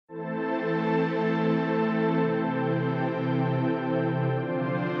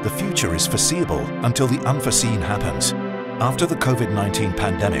The future is foreseeable until the unforeseen happens. After the COVID-19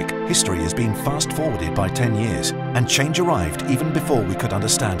 pandemic, history has been fast-forwarded by 10 years, and change arrived even before we could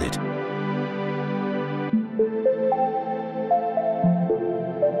understand it.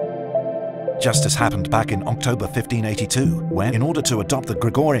 Just as happened back in October 1582, when, in order to adopt the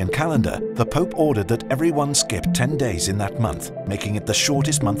Gregorian calendar, the Pope ordered that everyone skip 10 days in that month, making it the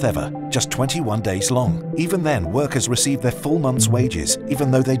shortest month ever, just 21 days long. Even then, workers received their full month's wages, even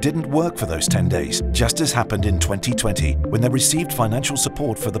though they didn't work for those 10 days, just as happened in 2020, when they received financial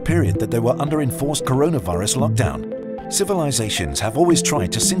support for the period that they were under enforced coronavirus lockdown. Civilizations have always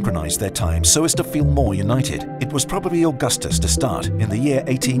tried to synchronize their time so as to feel more united. It was probably Augustus to start, in the year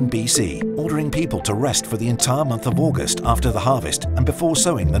 18 BC, ordering people to rest for the entire month of August after the harvest and before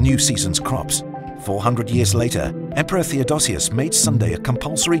sowing the new season's crops. 400 years later, Emperor Theodosius made Sunday a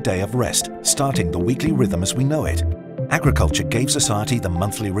compulsory day of rest, starting the weekly rhythm as we know it. Agriculture gave society the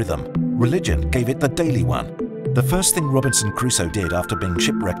monthly rhythm. Religion gave it the daily one. The first thing Robinson Crusoe did after being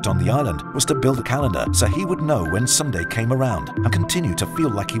shipwrecked on the island was to build a calendar so he would know when Sunday came around and continue to feel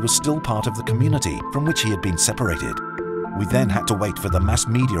like he was still part of the community from which he had been separated. We then had to wait for the mass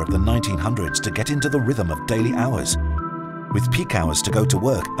media of the 1900s to get into the rhythm of daily hours, with peak hours to go to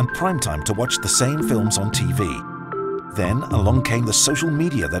work and prime time to watch the same films on TV. Then along came the social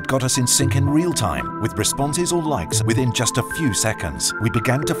media that got us in sync in real time, with responses or likes within just a few seconds. We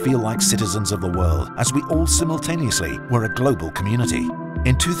began to feel like citizens of the world, as we all simultaneously were a global community.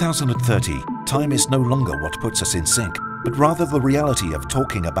 In 2030, time is no longer what puts us in sync, but rather the reality of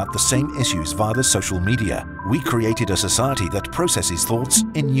talking about the same issues via the social media. We created a society that processes thoughts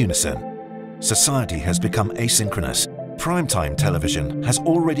in unison. Society has become asynchronous. Primetime television has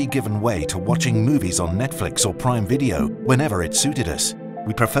already given way to watching movies on Netflix or Prime Video whenever it suited us.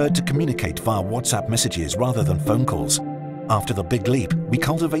 We preferred to communicate via WhatsApp messages rather than phone calls. After the big leap, we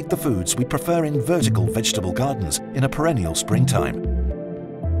cultivate the foods we prefer in vertical vegetable gardens in a perennial springtime.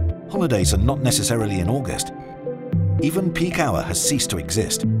 Holidays are not necessarily in August. Even peak hour has ceased to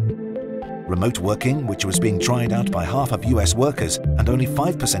exist. Remote working, which was being tried out by half of US workers and only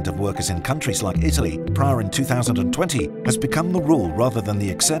 5% of workers in countries like Italy prior in 2020, has become the rule rather than the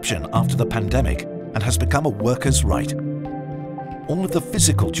exception after the pandemic and has become a worker's right. All of the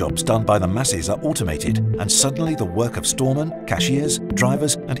physical jobs done by the masses are automated, and suddenly the work of storemen, cashiers,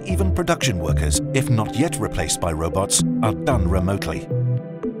 drivers, and even production workers, if not yet replaced by robots, are done remotely.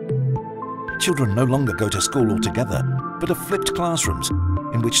 Children no longer go to school altogether, but have flipped classrooms,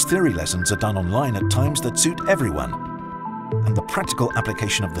 in which theory lessons are done online at times that suit everyone. And the practical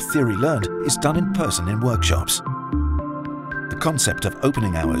application of the theory learned is done in person in workshops. The concept of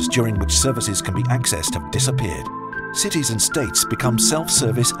opening hours during which services can be accessed have disappeared. Cities and states become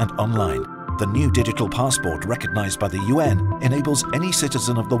self-service and online. The new digital passport recognized by the UN enables any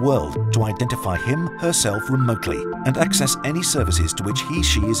citizen of the world to identify him/herself remotely and access any services to which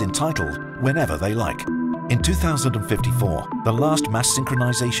he/she is entitled whenever they like. In 2054, the last mass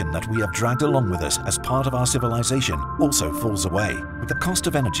synchronization that we have dragged along with us as part of our civilization also falls away. With the cost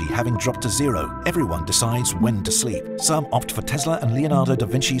of energy having dropped to zero, everyone decides when to sleep. Some opt for Tesla and Leonardo da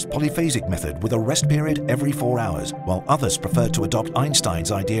Vinci's polyphasic method with a rest period every 4 hours, while others prefer to adopt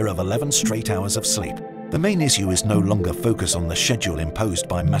Einstein's idea of 11 straight hours of sleep. The main issue is no longer focus on the schedule imposed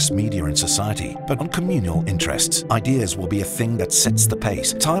by mass media and society, but on communal interests. Ideas will be a thing that sets the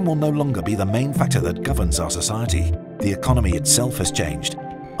pace. Time will no longer be the main factor that governs our society. The economy itself has changed.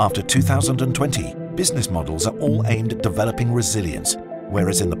 After 2020, business models are all aimed at developing resilience,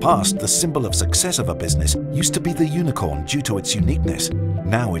 whereas in the past, the symbol of success of a business used to be the unicorn due to its uniqueness.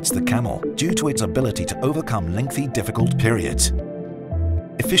 Now it's the camel, due to its ability to overcome lengthy, difficult periods.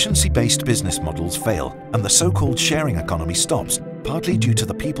 Efficiency-based business models fail, and the so-called sharing economy stops, partly due to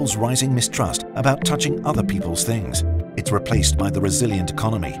the people's rising mistrust about touching other people's things. It's replaced by the resilient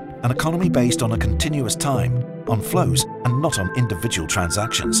economy, an economy based on a continuous time, on flows, and not on individual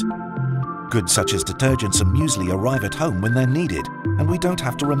transactions. Goods such as detergents and muesli arrive at home when they're needed, and we don't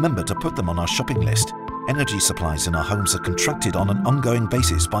have to remember to put them on our shopping list. Energy supplies in our homes are contracted on an ongoing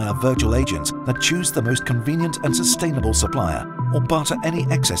basis by our virtual agents that choose the most convenient and sustainable supplier, or barter any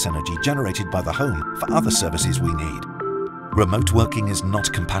excess energy generated by the home for other services we need. Remote working is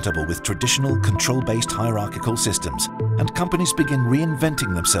not compatible with traditional control-based hierarchical systems, and companies begin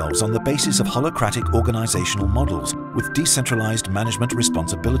reinventing themselves on the basis of holocratic organizational models with decentralized management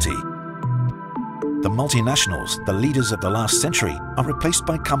responsibility. The multinationals, the leaders of the last century, are replaced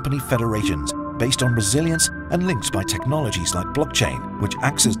by company federations based on resilience and linked by technologies like blockchain, which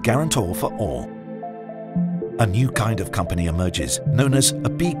acts as guarantor for all. A new kind of company emerges, known as a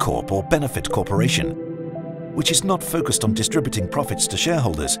B Corp or benefit corporation. which is not focused on distributing profits to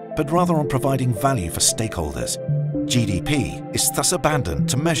shareholders, but rather on providing value for stakeholders. GDP is thus abandoned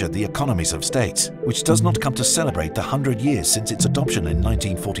to measure the economies of states, which does not come to celebrate the 100 years since its adoption in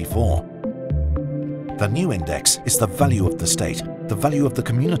 1944. The new index is the value of the state, the value of the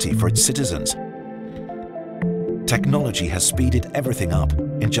community for its citizens. Technology has speeded everything up.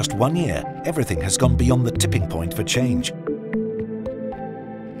 In just 1 year, everything has gone beyond the tipping point for change.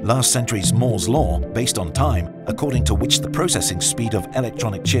 Last century's Moore's law, based on time, according to which the processing speed of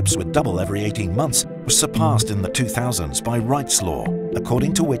electronic chips would double every 18 months, was surpassed in the 2000s by Wright's law,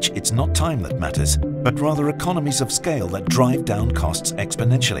 according to which it's not time that matters, but rather economies of scale that drive down costs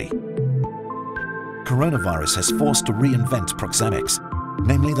exponentially. Coronavirus has forced to reinvent proxemics,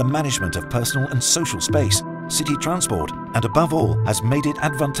 namely the management of personal and social space, city transport, and above all, has made it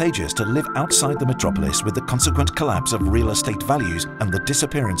advantageous to live outside the metropolis with the consequent collapse of real estate values and the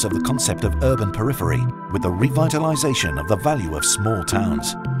disappearance of the concept of urban periphery, with the revitalization of the value of small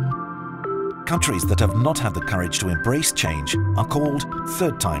towns. Countries that have not had the courage to embrace change are called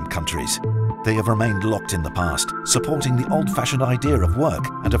third-time countries. They have remained locked in the past, supporting the old-fashioned idea of work,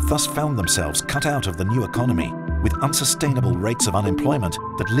 and have thus found themselves cut out of the new economy, with unsustainable rates of unemployment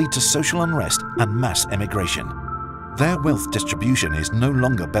that lead to social unrest and mass emigration. Their wealth distribution is no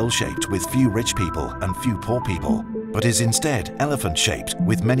longer bell-shaped with few rich people and few poor people, but is instead elephant-shaped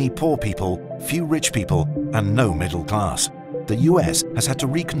with many poor people, few rich people, and no middle class. The US has had to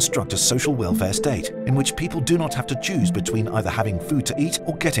reconstruct a social welfare state in which people do not have to choose between either having food to eat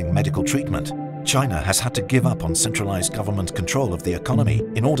or getting medical treatment. China has had to give up on centralized government control of the economy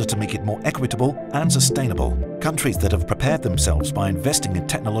in order to make it more equitable and sustainable. Countries that have prepared themselves by investing in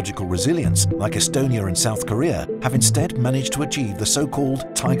technological resilience, like Estonia and South Korea, have instead managed to achieve the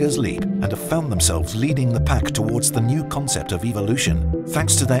so-called Tiger's Leap and have found themselves leading the pack towards the new concept of evolution,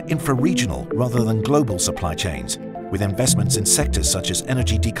 thanks to their infra-regional rather than global supply chains, with investments in sectors such as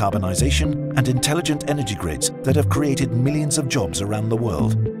energy decarbonization and intelligent energy grids that have created millions of jobs around the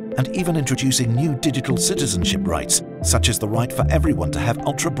world, and even introducing new digital citizenship rights, such as the right for everyone to have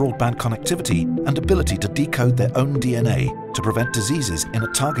ultra-broadband connectivity and ability to decode their own DNA to prevent diseases in a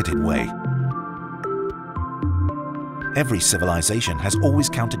targeted way. Every civilization has always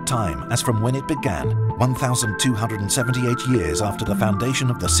counted time as from when it began. 1,278 years after the foundation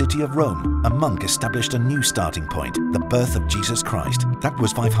of the city of Rome, a monk established a new starting point, the birth of Jesus Christ. That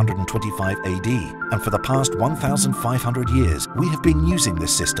was 525 AD, and for the past 1,500 years, we have been using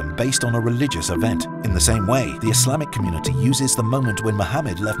this system based on a religious event. In the same way, the Islamic community uses the moment when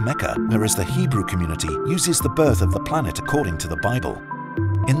Muhammad left Mecca, whereas the Hebrew community uses the birth of the planet according to the Bible.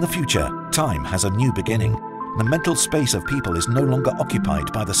 In the future, time has a new beginning. The mental space of people is no longer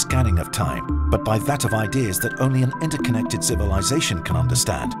occupied by the scanning of time, but by that of ideas that only an interconnected civilization can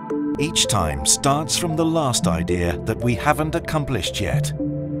understand. Each time starts from the last idea that we haven't accomplished yet.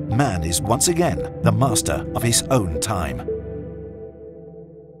 Man is once again the master of his own time.